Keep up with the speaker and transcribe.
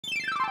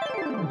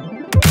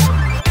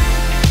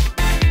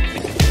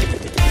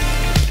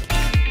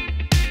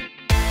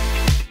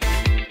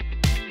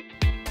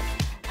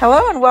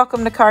Hello and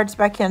welcome to Cards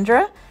by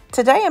Kendra.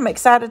 Today I'm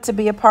excited to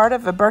be a part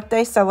of a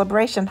birthday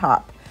celebration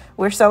hop.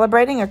 We're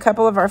celebrating a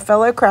couple of our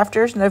fellow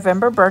crafters'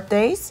 November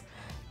birthdays.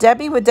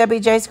 Debbie with Debbie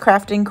J's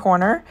Crafting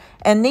Corner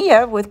and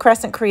Neha with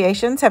Crescent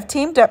Creations have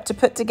teamed up to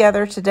put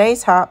together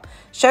today's hop,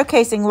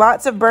 showcasing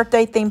lots of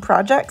birthday themed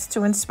projects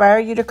to inspire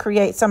you to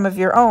create some of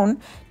your own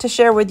to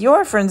share with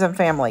your friends and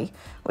family.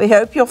 We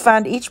hope you'll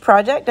find each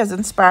project as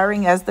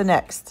inspiring as the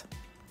next.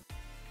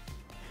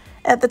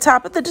 At the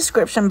top of the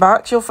description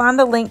box, you'll find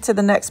the link to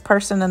the next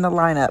person in the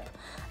lineup.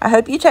 I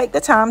hope you take the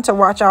time to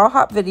watch all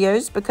hop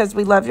videos because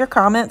we love your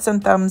comments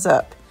and thumbs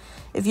up.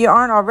 If you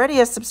aren't already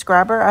a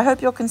subscriber, I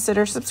hope you'll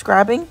consider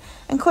subscribing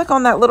and click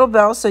on that little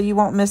bell so you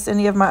won't miss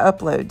any of my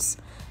uploads.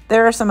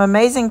 There are some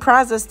amazing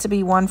prizes to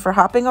be won for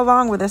hopping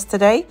along with us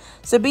today,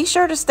 so be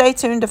sure to stay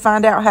tuned to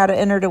find out how to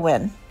enter to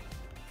win.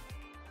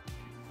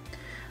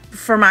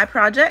 For my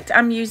project,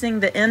 I'm using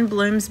the In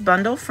Blooms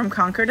bundle from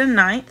Concord and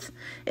 9th.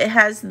 It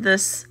has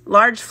this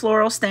large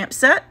floral stamp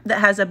set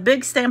that has a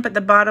big stamp at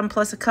the bottom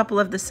plus a couple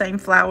of the same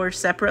flowers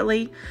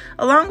separately,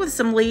 along with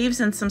some leaves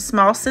and some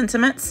small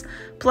sentiments,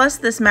 plus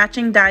this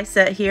matching die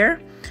set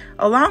here,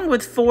 along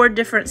with 4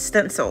 different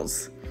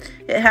stencils.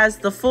 It has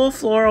the full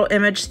floral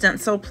image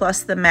stencil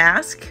plus the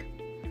mask,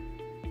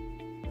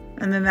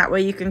 and then that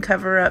way you can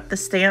cover up the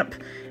stamp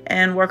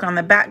and work on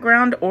the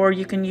background, or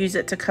you can use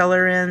it to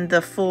color in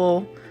the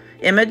full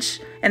image.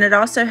 And it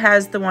also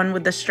has the one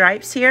with the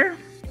stripes here,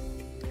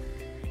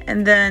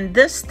 and then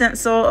this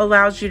stencil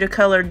allows you to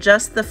color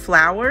just the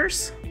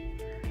flowers,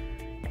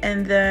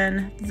 and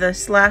then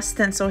this last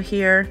stencil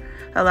here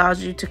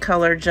allows you to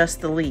color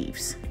just the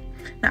leaves.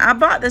 Now, I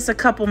bought this a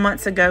couple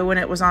months ago when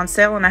it was on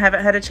sale and I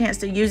haven't had a chance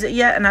to use it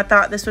yet, and I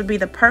thought this would be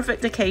the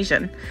perfect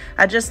occasion.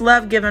 I just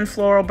love giving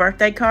floral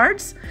birthday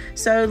cards,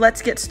 so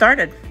let's get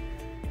started.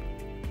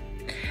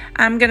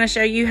 I'm going to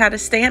show you how to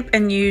stamp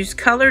and use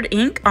colored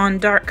ink on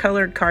dark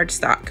colored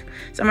cardstock.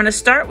 So I'm going to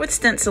start with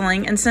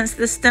stenciling, and since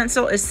this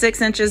stencil is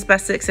 6 inches by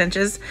 6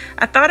 inches,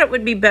 I thought it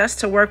would be best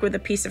to work with a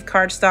piece of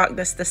cardstock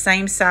that's the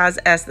same size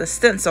as the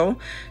stencil,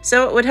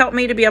 so it would help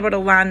me to be able to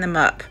line them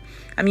up.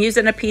 I'm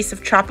using a piece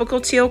of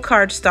Tropical Teal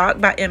cardstock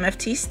by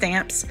MFT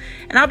Stamps,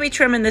 and I'll be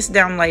trimming this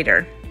down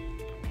later.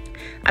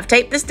 I've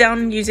taped this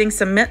down using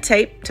some mint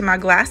tape to my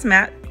glass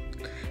mat.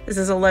 This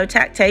is a low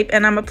tack tape,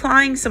 and I'm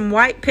applying some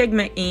white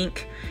pigment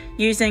ink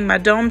using my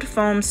domed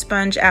foam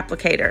sponge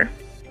applicator.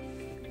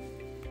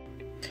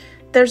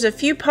 There's a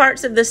few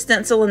parts of the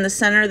stencil in the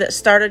center that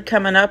started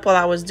coming up while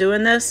I was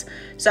doing this,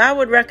 so I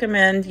would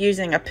recommend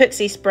using a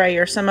pixie spray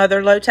or some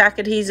other low tack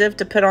adhesive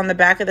to put on the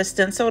back of the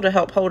stencil to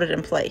help hold it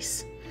in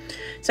place.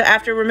 So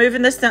after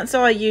removing the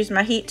stencil, I used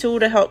my heat tool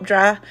to help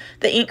dry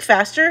the ink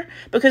faster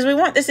because we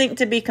want this ink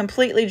to be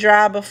completely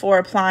dry before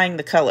applying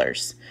the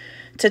colors.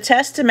 To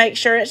test to make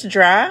sure it's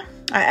dry,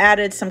 I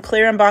added some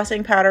clear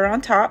embossing powder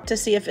on top to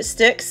see if it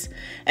sticks,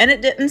 and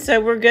it didn't,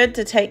 so we're good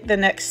to take the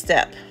next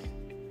step.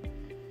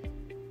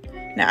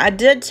 Now, I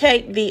did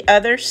take the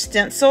other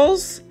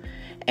stencils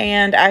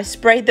and I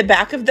sprayed the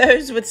back of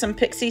those with some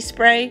pixie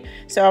spray,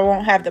 so I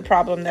won't have the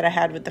problem that I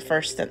had with the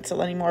first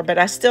stencil anymore, but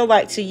I still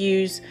like to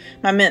use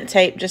my mint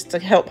tape just to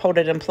help hold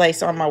it in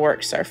place on my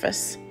work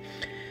surface.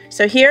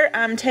 So here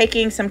I'm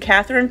taking some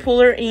Catherine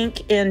Pooler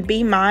ink in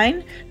Be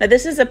Mine. Now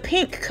this is a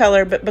pink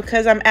color, but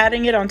because I'm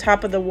adding it on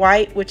top of the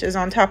white, which is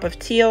on top of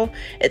teal,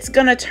 it's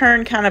gonna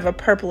turn kind of a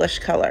purplish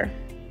color.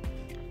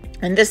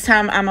 And this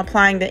time I'm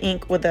applying the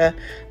ink with a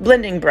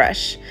blending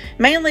brush,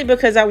 mainly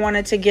because I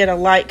wanted to get a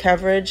light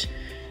coverage.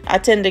 I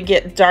tend to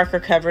get darker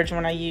coverage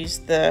when I use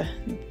the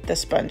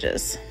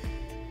sponges.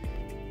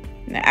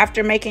 Now,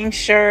 after making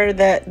sure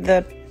that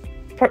the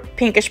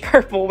pinkish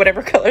purple,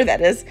 whatever color that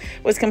is,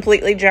 was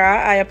completely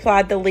dry, I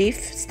applied the leaf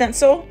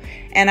stencil,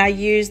 and I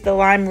used the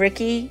Lime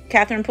Ricky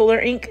Catherine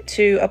Pooler ink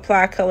to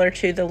apply color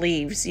to the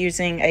leaves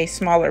using a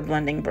smaller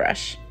blending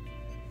brush.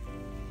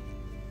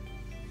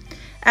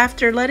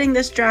 After letting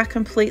this dry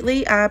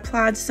completely, I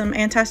applied some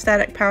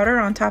anti-static powder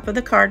on top of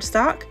the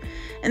cardstock,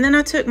 and then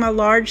I took my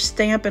large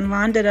stamp and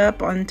lined it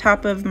up on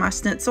top of my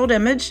stenciled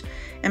image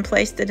and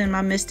placed it in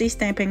my Misty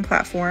stamping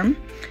platform.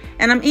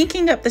 And I'm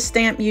inking up the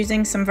stamp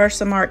using some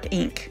Versamark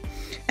ink.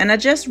 And I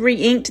just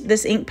re-inked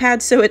this ink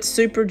pad so it's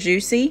super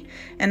juicy,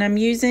 and I'm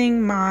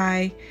using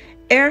my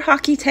air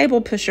hockey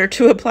table pusher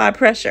to apply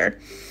pressure.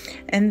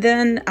 And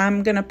then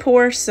I'm gonna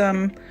pour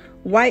some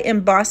white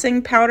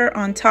embossing powder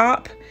on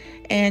top,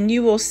 and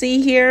you will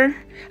see here,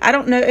 I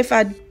don't know if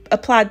I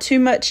applied too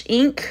much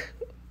ink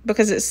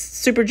because it's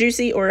super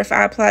juicy or if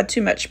I applied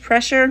too much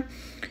pressure,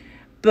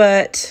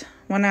 but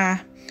when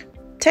I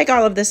take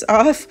all of this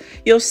off,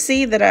 you'll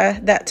see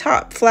that that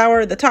top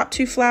flower, the top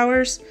 2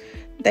 flowers,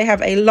 they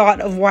have a lot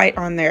of white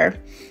on there,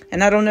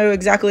 and I don't know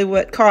exactly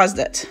what caused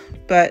it,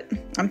 but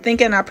I'm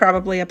thinking I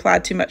probably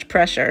applied too much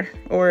pressure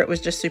or it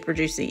was just super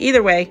juicy.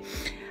 Either way,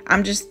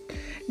 I'm just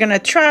gonna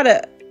try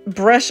to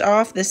brush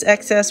off this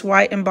excess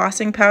white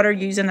embossing powder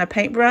using a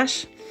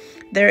paintbrush.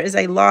 There is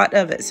a lot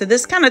of it, so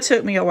this kind of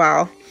took me a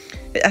while.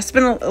 I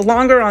spent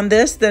longer on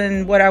this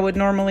than what I would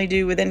normally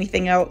do with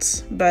anything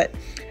else, but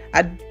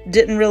I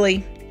didn't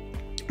really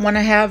want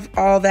to have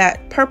all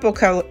that purple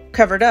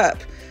covered up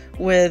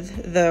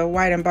with the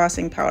white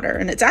embossing powder.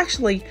 And it's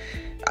actually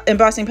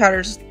embossing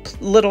powder's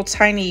little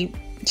tiny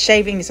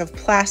shavings of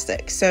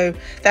plastic, so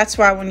that's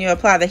why when you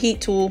apply the heat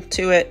tool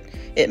to it,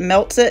 it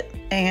melts it,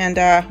 and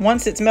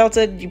once it's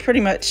melted, you pretty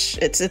much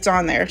it's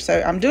on there.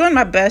 So I'm doing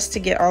my best to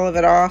get all of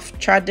it off.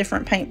 Tried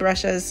different paint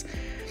brushes,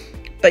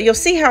 but you'll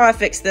see how I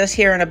fix this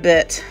here in a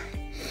bit.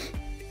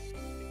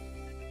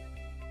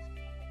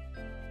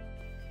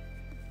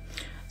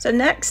 So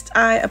next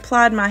I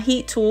applied my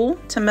heat tool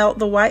to melt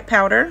the white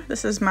powder.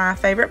 This is my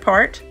favorite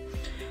part,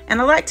 and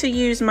I like to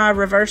use my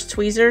reverse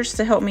tweezers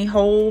to help me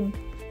hold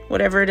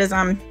whatever it is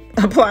I'm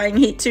applying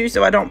heat to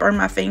so I don't burn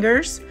my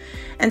fingers.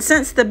 And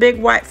since the big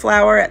white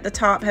flower at the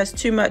top has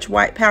too much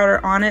white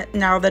powder on it,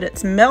 now that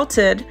it's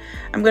melted,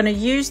 I'm going to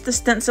use the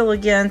stencil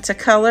again to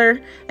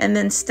color and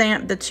then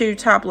stamp the 2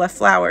 top left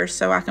flowers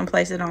so I can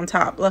place it on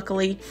top.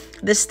 Luckily,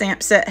 this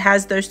stamp set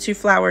has those 2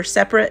 flowers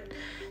separate.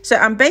 So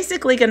I'm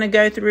basically going to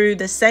go through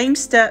the same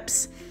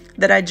steps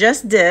that I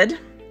just did,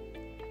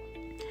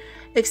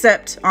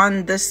 except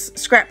on this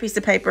scrap piece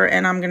of paper,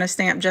 and I'm going to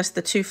stamp just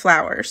the 2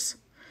 flowers.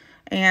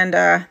 And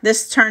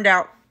this turned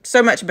out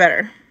so much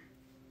better.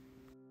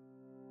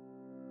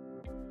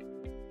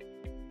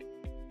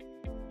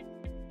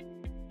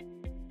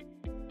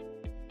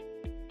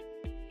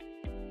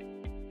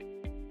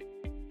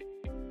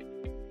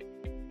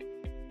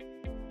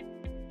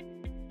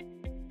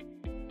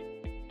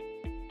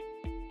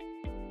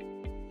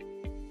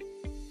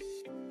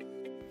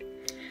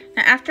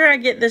 Now, after I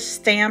get this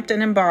stamped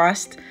and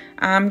embossed,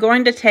 I'm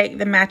going to take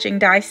the matching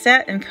die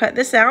set and cut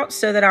this out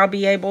so that I'll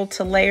be able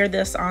to layer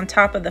this on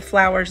top of the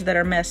flowers that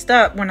are messed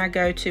up when I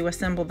go to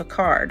assemble the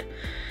card.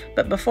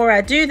 But before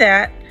I do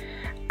that,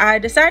 I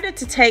decided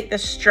to take the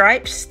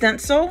striped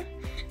stencil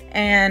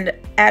and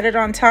add it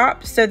on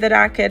top so that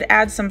I could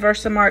add some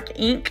Versamark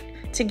ink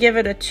to give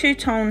it a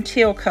 2-tone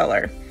teal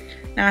color.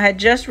 Now, I had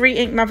just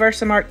re-inked my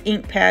Versamark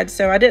ink pad,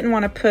 so I didn't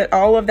want to put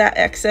all of that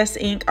excess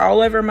ink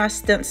all over my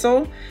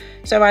stencil.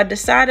 So I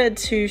decided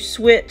to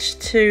switch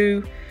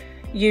to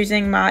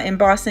using my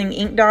embossing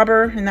ink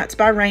dauber, and that's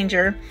by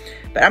Ranger.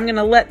 But I'm going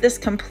to let this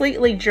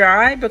completely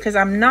dry because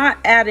I'm not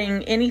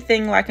adding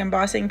anything like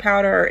embossing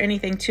powder or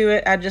anything to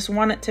it. I just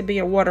want it to be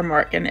a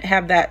watermark and it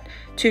have that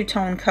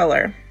 2-tone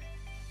color.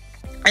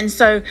 And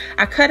so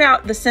I cut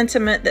out the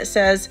sentiment that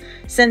says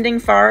 "Sending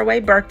faraway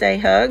birthday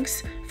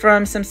hugs"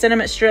 from some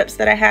sentiment strips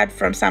that I had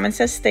from Simon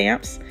Says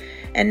Stamps.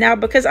 And now,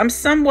 because I'm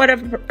somewhat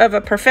of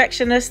a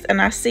perfectionist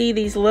and I see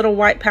these little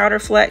white powder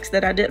flecks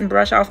that I didn't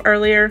brush off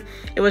earlier,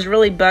 it was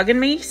really bugging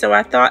me. So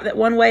I thought that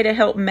one way to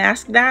help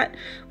mask that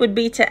would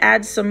be to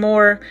add some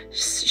more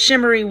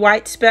shimmery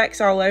white specks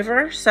all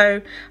over.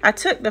 So I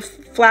took the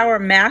flower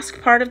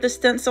mask part of the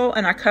stencil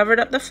and I covered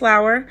up the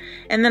flower.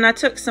 And then I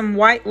took some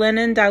white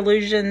linen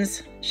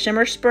Dilutions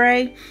shimmer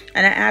spray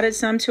and I added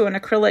some to an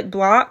acrylic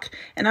block.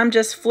 And I'm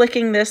just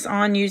flicking this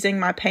on using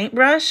my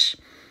paintbrush.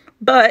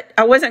 But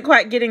I wasn't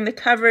quite getting the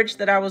coverage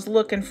that I was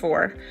looking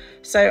for.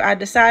 So I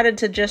decided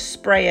to just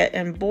spray it,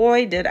 and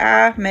boy, did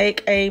I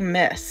make a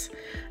mess.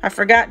 I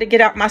forgot to get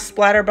out my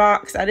splatter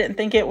box. I didn't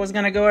think it was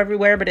going to go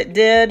everywhere, but it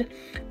did.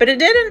 But it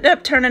did end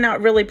up turning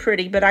out really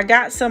pretty, but I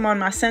got some on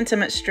my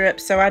sentiment strip,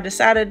 so I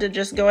decided to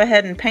just go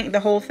ahead and paint the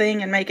whole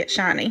thing and make it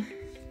shiny.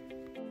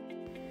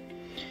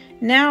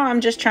 Now I'm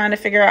just trying to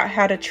figure out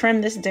how to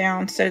trim this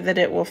down so that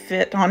it will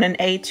fit on an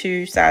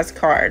A2 size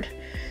card.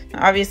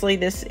 Obviously,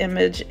 this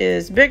image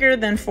is bigger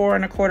than 4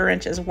 1/4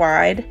 inches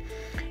wide,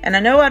 and I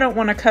know I don't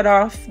want to cut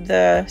off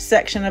the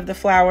section of the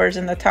flowers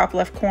in the top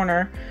left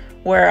corner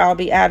where I'll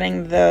be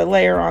adding the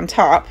layer on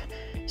top.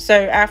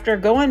 So after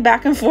going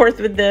back and forth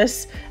with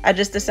this, I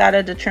just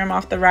decided to trim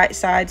off the right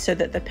side so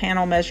that the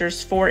panel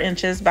measures 4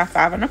 inches by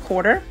 5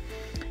 1/4.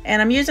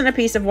 And I'm using a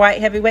piece of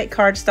white heavyweight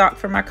cardstock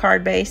for my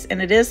card base,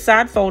 and it is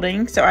side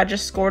folding, so I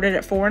just scored it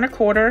at 4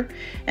 1/4.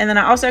 And then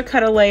I also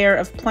cut a layer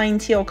of plain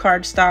teal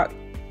cardstock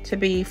to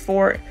be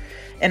 4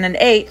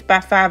 1/8 by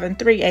 5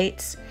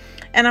 3/8.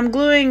 And I'm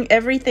gluing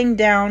everything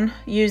down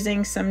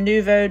using some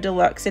Nuvo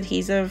Deluxe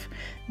adhesive.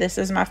 This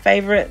is my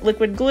favorite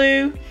liquid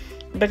glue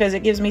because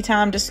it gives me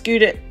time to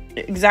scoot it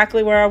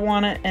exactly where I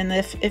want it, and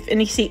if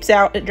any seeps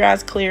out, it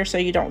dries clear so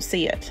you don't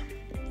see it.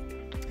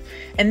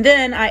 And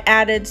then I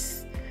added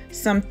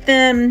some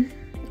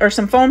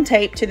some foam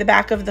tape to the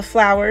back of the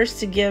flowers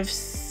to give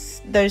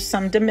those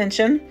some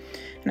dimension.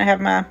 And I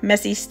have my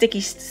messy sticky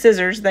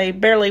scissors. They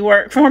barely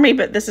work for me,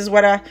 but this is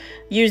what I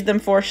use them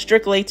for,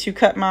 strictly to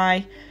cut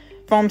my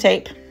foam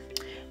tape.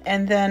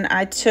 And then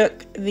I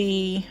took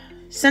the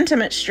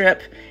sentiment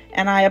strip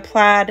and I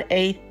applied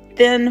a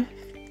thin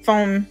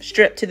foam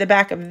strip to the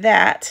back of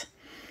that,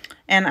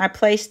 and I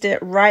placed it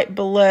right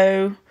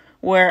below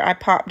where I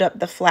popped up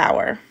the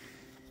flower.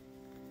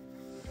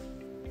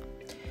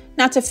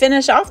 Now, to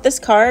finish off this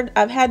card,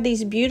 I've had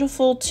these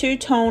beautiful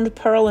 2-toned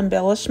pearl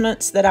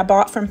embellishments that I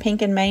bought from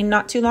Pink and Main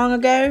not too long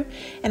ago,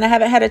 and I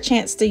haven't had a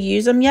chance to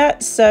use them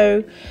yet.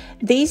 So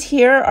these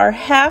here are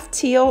half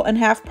teal and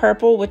half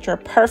purple, which are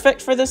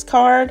perfect for this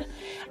card.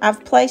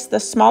 I've placed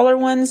the smaller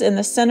ones in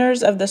the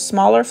centers of the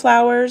smaller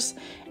flowers,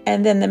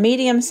 and then the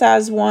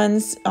medium-sized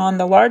ones on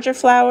the larger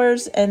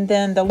flowers, and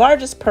then the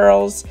largest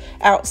pearls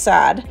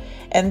outside.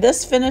 And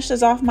this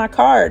finishes off my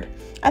card.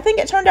 I think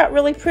it turned out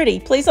really pretty.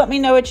 Please let me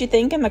know what you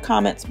think in the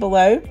comments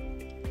below.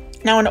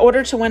 Now, in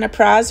order to win a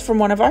prize from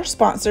one of our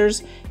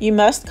sponsors, you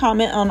must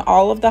comment on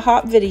all of the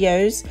hop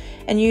videos,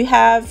 and you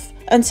have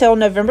until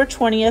November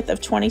 20th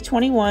of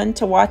 2021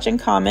 to watch and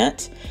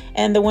comment,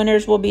 and the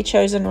winners will be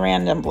chosen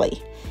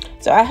randomly.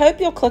 So I hope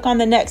you'll click on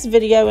the next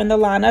video in the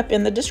lineup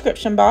in the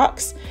description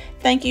box.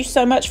 Thank you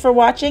so much for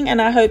watching,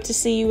 and I hope to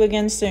see you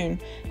again soon.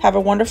 Have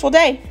a wonderful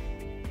day.